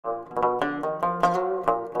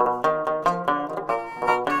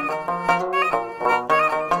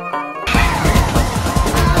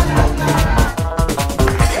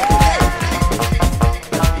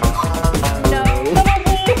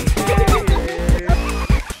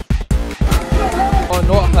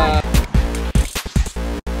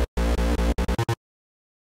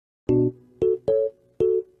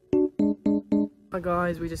Hi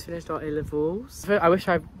guys, we just finished our A-levels. I wish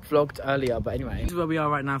I vlogged earlier, but anyway. This is where we are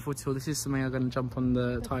right now for tour. This is something I'm gonna jump on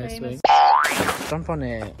the tyre swing. Jump on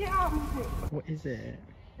it. Get out of my face. What is it?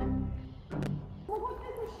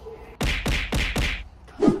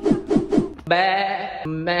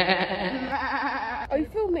 Are you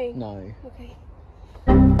filming? No. Okay.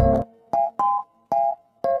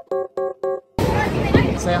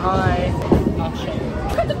 Say hi. I'll show you.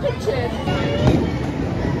 Look at the pictures.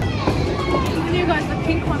 You guys, the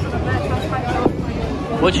pink ones are the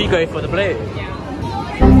best. What do you go for, the blue? Yeah.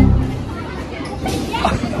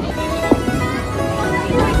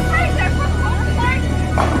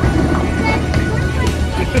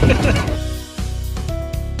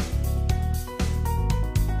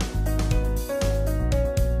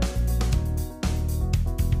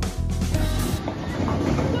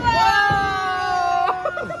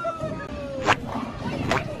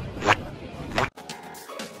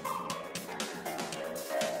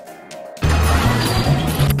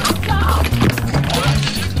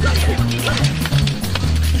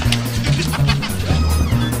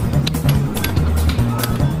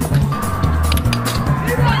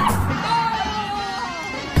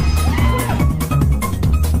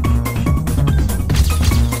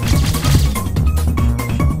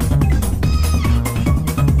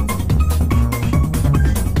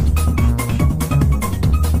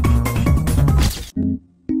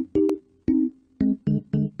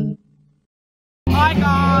 Hi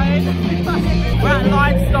guys! We're at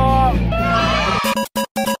Livestock!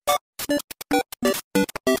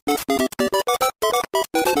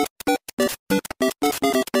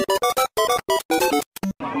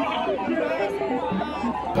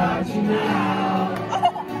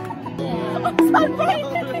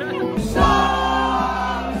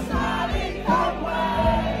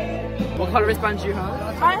 What colour wristband do you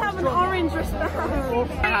have? I have an orange wristband.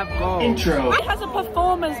 I have gold. Intro. It has a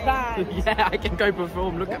performance band. Yeah, I can go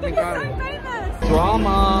perform. Look at me It's go. so famous.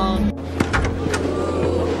 Drama.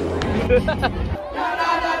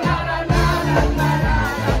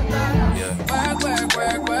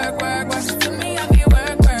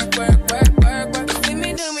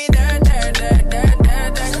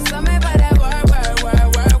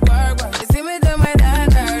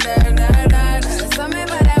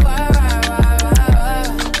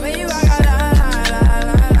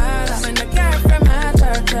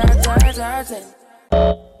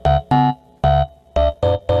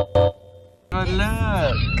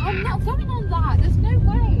 I'm not going on that. There's no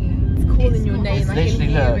way. It's calling your name. I can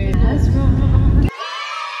hear it.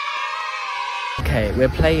 Okay, we're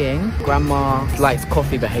playing. Grandma likes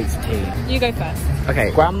coffee but hates tea. You go first.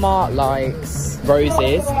 Okay, Grandma likes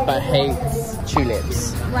roses but hates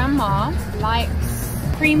tulips. Grandma likes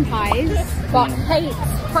cream pies but hates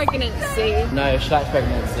pregnancy. No, she likes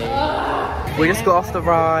pregnancy. We just got off the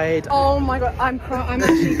ride. Oh my god, I'm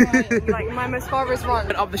actually crying. Like my mascara's run.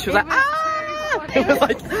 Went up the, she was like, ah! It was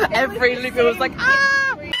like every loop, it was like,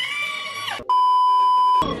 ah!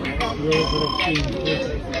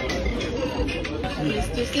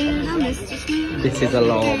 This is a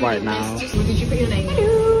lot right now. Did you put your name? We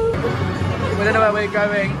don't know where we're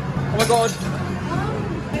going. Oh my god.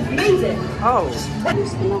 Amazing. Oh.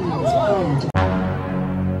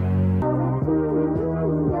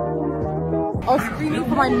 I was screaming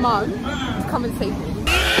for my mum to come and save me.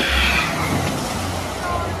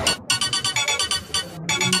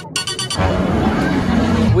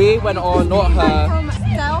 We went on, not her.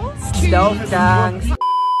 Stealth gangs.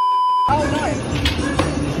 Oh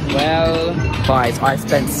no. Well, guys, I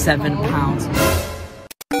spent £7.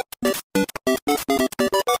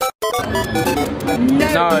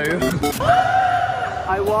 No.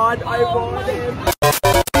 I won him.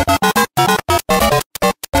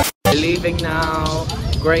 We're leaving now.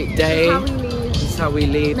 Great day. This is how we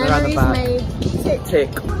leave. We're at the back. Tick, tick.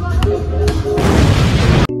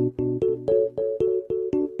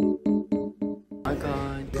 Hi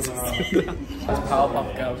guys. Powerpuff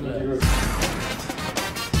Girls.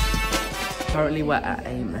 Currently we're at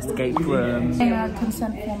an escape room.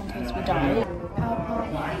 Consent form in case we die.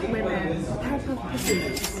 Powerpuff women. Powerpuff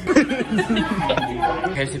pussies.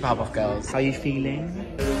 Here's the Powerpuff Girls. How are you feeling?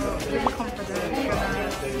 Really confident.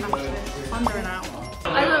 Under an hour.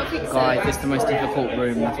 I don't think so. Guys, it's the most difficult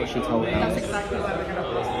room. That's what she told us. That's exactly what we're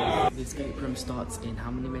gonna do. The escape room starts in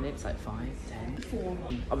how many minutes? Like 5, 10? 4.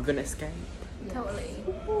 Are we gonna escape? Totally.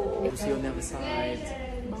 We'll see you on the other side.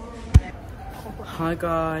 Hi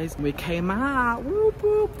guys, we came out. Whoop,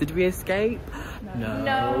 whoop. Did we escape?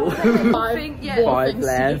 No. Five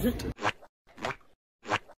left.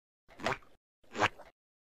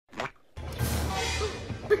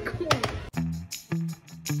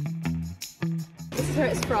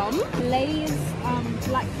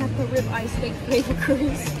 black pepper ribeye steak flavour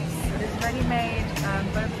cruise. There's ready-made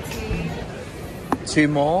boba tea. 2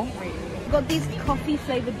 more. Got these coffee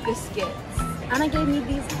flavoured biscuits. Anna gave me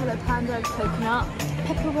these Hello Panda coconut,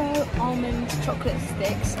 pepero, almond, chocolate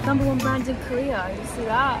sticks. #1 brand in Korea, you see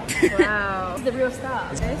that? Wow. This is the real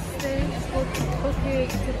stuff. This thing is called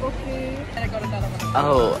tteokbokki. And I got another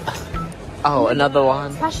one. Oh, another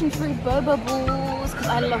one. Passion fruit boba balls, because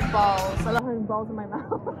I love balls. I love having balls in my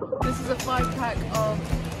mouth. This is a 5-pack of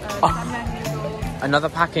samyang noodles. Another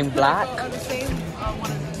pack in black. The same one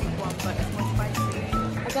as the pink one, but it's more spicy.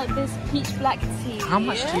 I got this peach black tea. How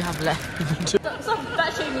much do you have left? Stop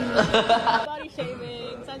fat shaming me. Body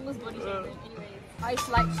shaming. Sangle's body shaming. Anyways, I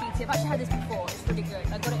like cheating. I've actually had this before. It's really good.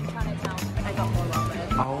 I got it in Chinatown. I got more ramen.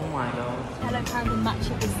 Oh my god. Hello Panda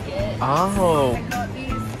matcha biscuit. Oh. I got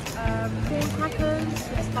these corn crackers.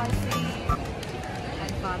 They're spicy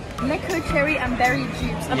and fun. Necco cherry and berry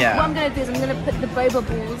juice. What I'm gonna do is I'm gonna put the boba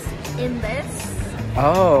balls in this.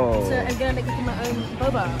 Oh. So I'm gonna make it my own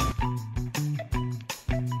boba.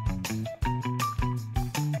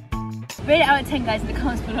 Rate it out of 10, guys, in the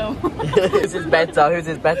comments below. Whose is better? Whose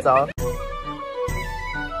is better?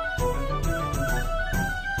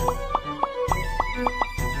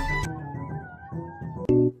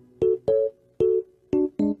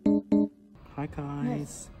 Hi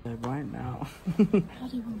guys. Right now.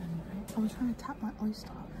 Bloody woman, right? I was trying to tap my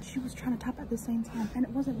oyster. She was trying to tap at the same time and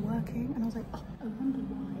it wasn't working. And I was like, oh, I wonder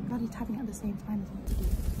why. Bloody tapping at the same time is meant to do.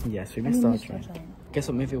 Yes, we missed our train. Guess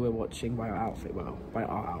what movie we're watching by our outfit? Well, by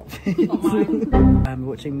our outfit. We're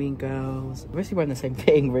watching Mean Girls. We're basically wearing the same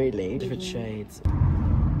thing, really. Different shades.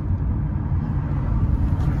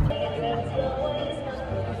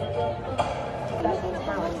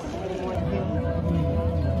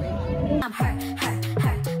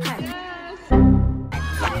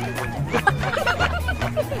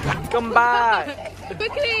 Come back!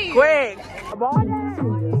 Quickly! Quick! Come on!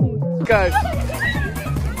 Go!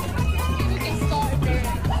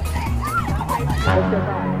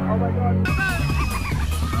 Oh my god!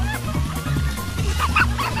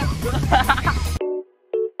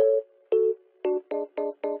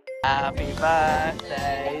 Happy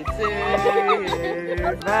birthday to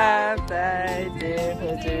you! Birthday dear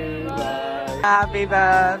to us! Happy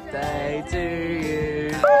birthday to you!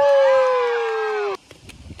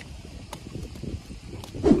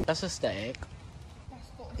 That's a steak.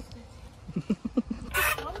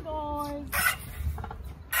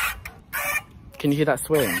 Can you hear that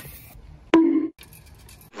swing?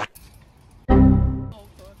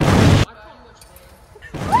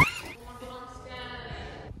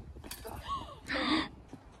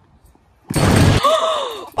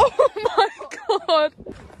 Oh my god!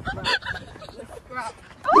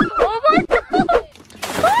 Oh my god!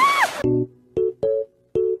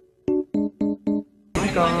 Hi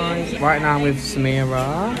guys, right now I'm with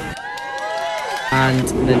Samira and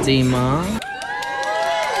Nadima.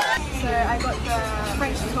 So I got the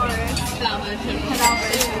French tourist halal version.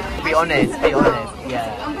 Be honest,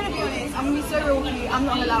 yeah. I'm gonna be honest, I'm gonna be so real with you, I'm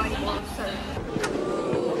not halal anymore, so.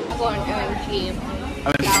 I got an OG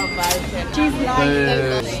halal version.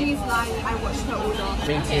 She's lying, I watched her order.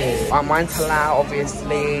 Me too. Mine's halal,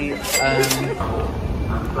 obviously.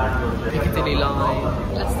 Piccadilly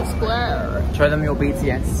line. That's the square. Show them your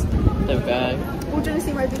BTS. There we go. Oh, do you want to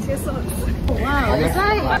see my BTS socks? Oh, wow, it's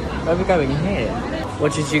like... Where are we going here?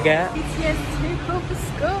 What did you get? BTS takeover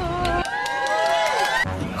score.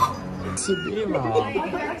 Samira.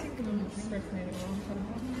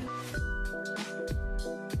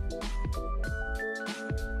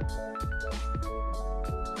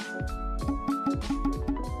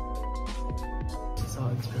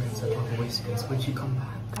 Experience at Papa Whiskers. Would you come back?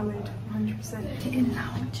 I would 100%. Get in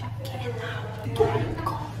now, Jack. Get in now. Get in.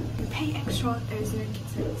 Go on. You pay extra, there's no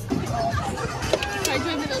kisses.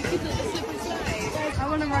 I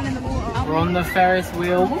want to run in the water. We're on the Ferris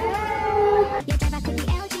wheel.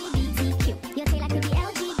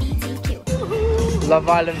 Love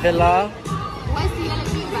Island Villa. Where's the yellow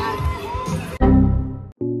key bag?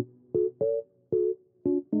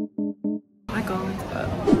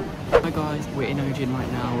 Hi guys, we're in Ojin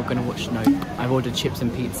right now. We're gonna watch Nope. I've ordered chips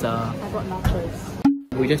and pizza. I got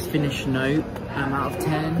nachos. We just finished Nope. Out of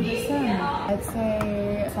 10. I'd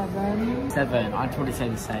say 7. 7. I'd probably say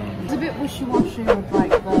the same. It's a bit wishy-washy with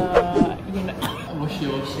like the, you know,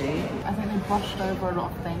 Wishy-washy. I think they brushed over a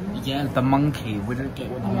lot of things. Yeah, the monkey. We didn't get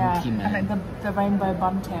what the monkey And meant. like the rainbow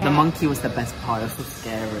bunting. The monkey was the best part. It was so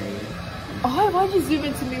scary. Oh, why'd you zoom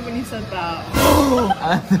into me when you said that?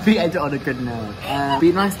 We ended on a good note.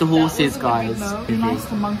 Be nice to horses, guys. Be nice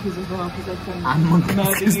to monkeys as well, because they can And monkeys,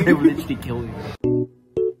 murder because you. they will literally kill you.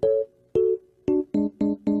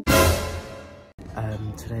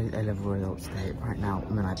 today's A-level results day. Right now,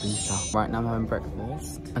 I'm in Ibiza. Right now, I'm having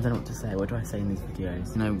breakfast. I don't know what to say. What do I say in these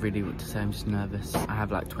videos? No, really what to say. I'm just nervous. I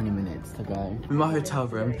have like 20 minutes to go. In my hotel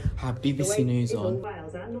room, I have BBC News on.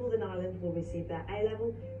 Wales and Northern Ireland will receive their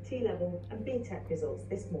A-level, T-level and B-Tech results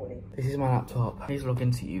this morning. This is my laptop. Please log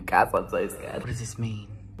into you, guys. I'm so scared. What does this mean?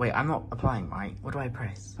 Wait, I'm not applying, right? What do I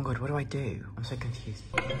press? Oh my god, what do I do? I'm so confused.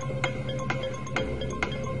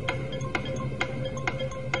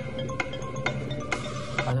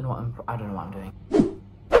 I don't know what I'm doing.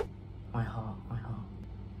 My heart.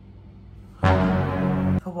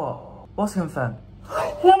 For what? What's confirmed?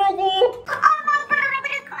 Oh my god!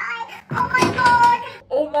 Oh my god!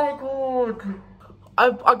 Oh my god! I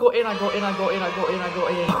got in. Oh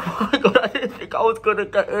my god, I didn't think I was gonna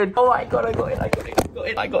get in. Oh my god, I got in.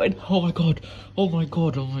 Oh my god.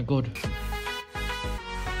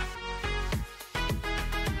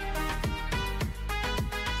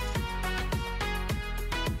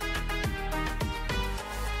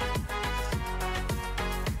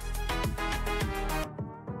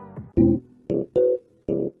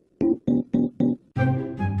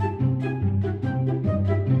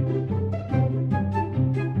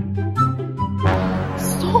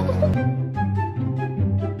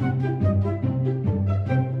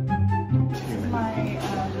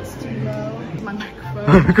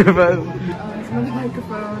 Microphone. It's another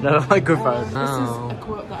microphone. Another microphone. This is a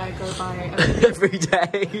quote that I go by every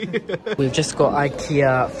day. We've just got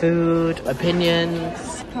IKEA food,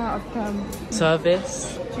 opinions, out of 10.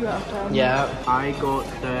 service. 2 out of 10. Yeah, I got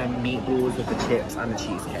the meatballs with the chips and the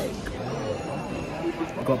cheesecake.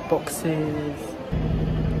 I got boxes.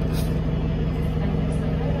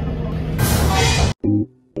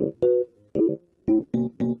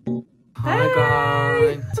 Hi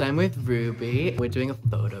guys! So I'm with Ruby. We're doing a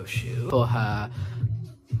photo shoot for her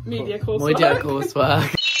Media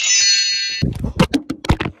coursework.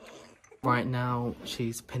 Right now,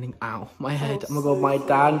 she's pinning out my head. Oh my god, my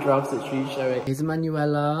dandruff's literally showing. Here's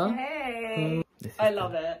Manuela. Hey! I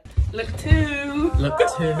love it. Look two! Look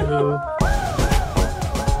two!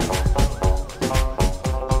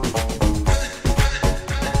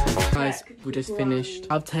 Guys, we just finished.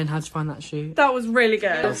 Out of 10, how'd you find that shoot? That was really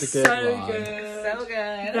good. That was a good one. So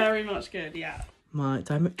good. Very much good, yeah. My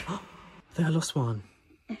diamond. Oh, I think I lost one.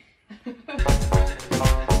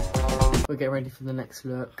 We're getting ready for the next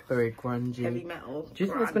look. Very grungy. Heavy metal. Do you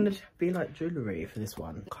think there's going to be like jewellery for this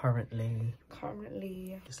one? Currently.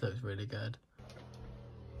 This looks really good.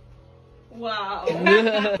 Wow.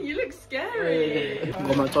 You look scary.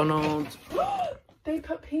 Got McDonald's. They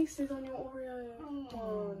put pieces on your Oreo.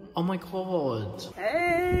 Oh my god.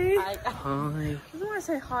 Hey. Hi. I don't want to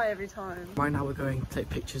say hi every time. Right now we're going to take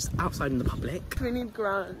pictures outside in the public. We need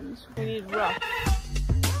grunge. We need rough.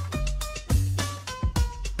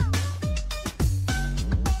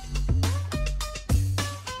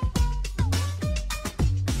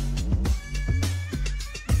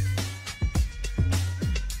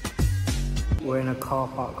 We're in a car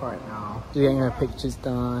park right now. We're getting our pictures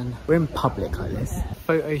done. We're in public like this.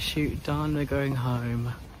 Photo shoot done, we're going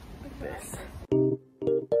home. Like this.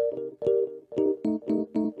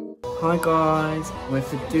 Hi guys, I'm with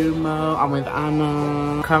Dumo, I'm with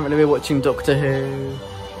Anna. Currently we're watching Doctor Who.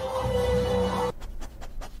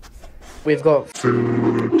 We've got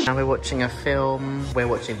food. And we're watching a film. We're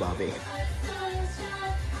watching Barbie.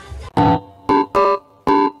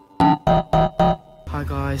 Hi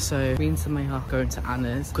guys, so me and Samaya are going to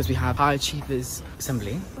Anna's because we have High Achievers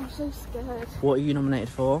Assembly. I'm so scared. What are you nominated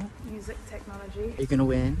for? Music technology. Are you gonna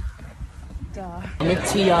win? Duh. I'm with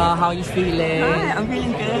Tia, how are you feeling? Hi, I'm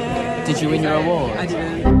feeling good. Did you win your award? I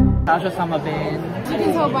did. How's your summer been? You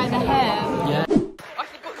can tell by the hair. Yeah. I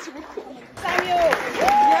forgot to record. Samuel!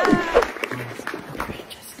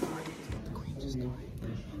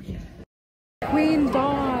 Queen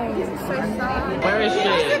died. So sad. Where is she?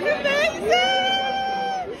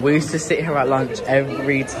 We used to sit here at lunch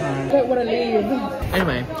every time. I don't want to leave.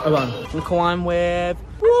 Anyway, look who I'm with.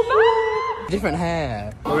 Different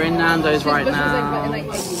hair. We're in Nando's right now.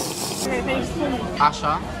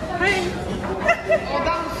 Asha. Hey. Oh,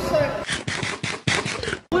 that was so...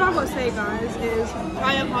 What I've got to say, guys, is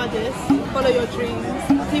try your hardest, follow your dreams.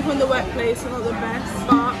 People in the workplace are not the best,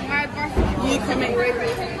 but you can make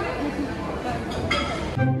it.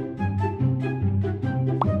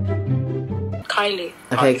 Kylie.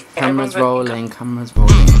 Okay, camera's rolling, Okay,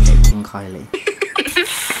 King Kylie.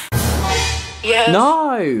 Yes.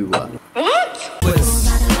 No! What?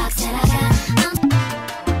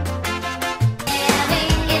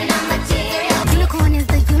 Unicorn is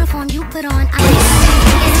the uniform you put on.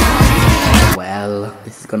 Well,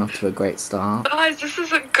 this is gone off to a great start. Guys, this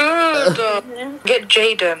isn't good. Get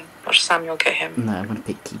Jaden. Watch Samuel get him. No, I'm gonna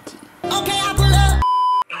pick Kiki. Oh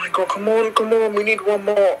my god, come on, we need one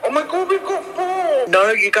more. Oh my god, we've got 4.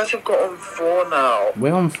 No, you guys have got on 4 now.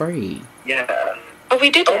 We're on 3. Yeah. Oh, we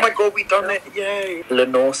did it. Oh my god, we done it. Yay.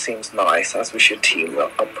 Lenore seems nice, as we should team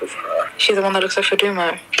up with her. She's the one that looks like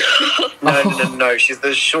Fadumo. No. She's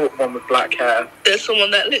the short one with black hair. There's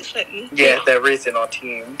someone that looks like me. Yeah, there is in our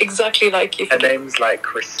team. Exactly like you. Her name's like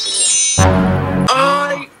Crystal.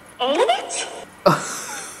 What?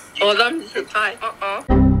 Oh, that's a tie.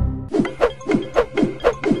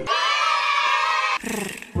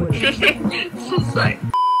 So sorry.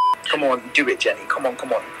 Come on, do it, Jenny. Come on.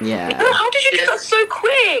 Yeah. How did you do that so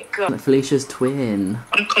quick? Felicia's twin.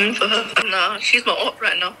 I'm coming for her. Nah, she's my op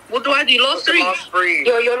right now. What do I do? Last 3? Last 3.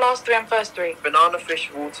 Your last 3 and first 3. Banana fish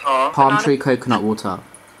water. Palm tree coconut water.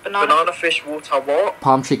 Banana fish water what?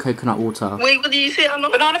 Palm tree coconut water. Wait, what did you say, Anna?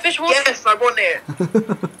 Banana fish water? Yes, I want it.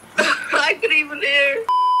 I couldn't even hear.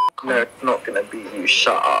 No, it's not gonna be you.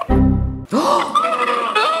 Shut up.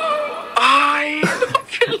 I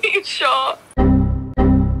really shot.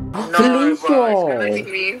 No, Felicia! bro, it's gonna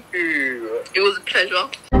be me. It was a pleasure.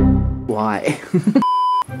 Why?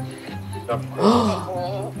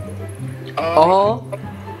 Oh.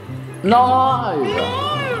 No!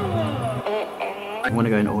 I want to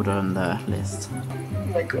go in order on the list. Oh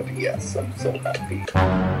my god, yes, I'm so happy.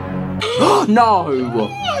 No!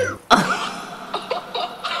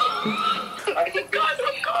 Guys,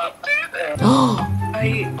 I can't do this.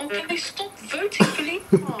 Can I stop voting,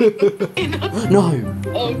 Felicia? No!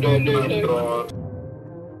 Oh no.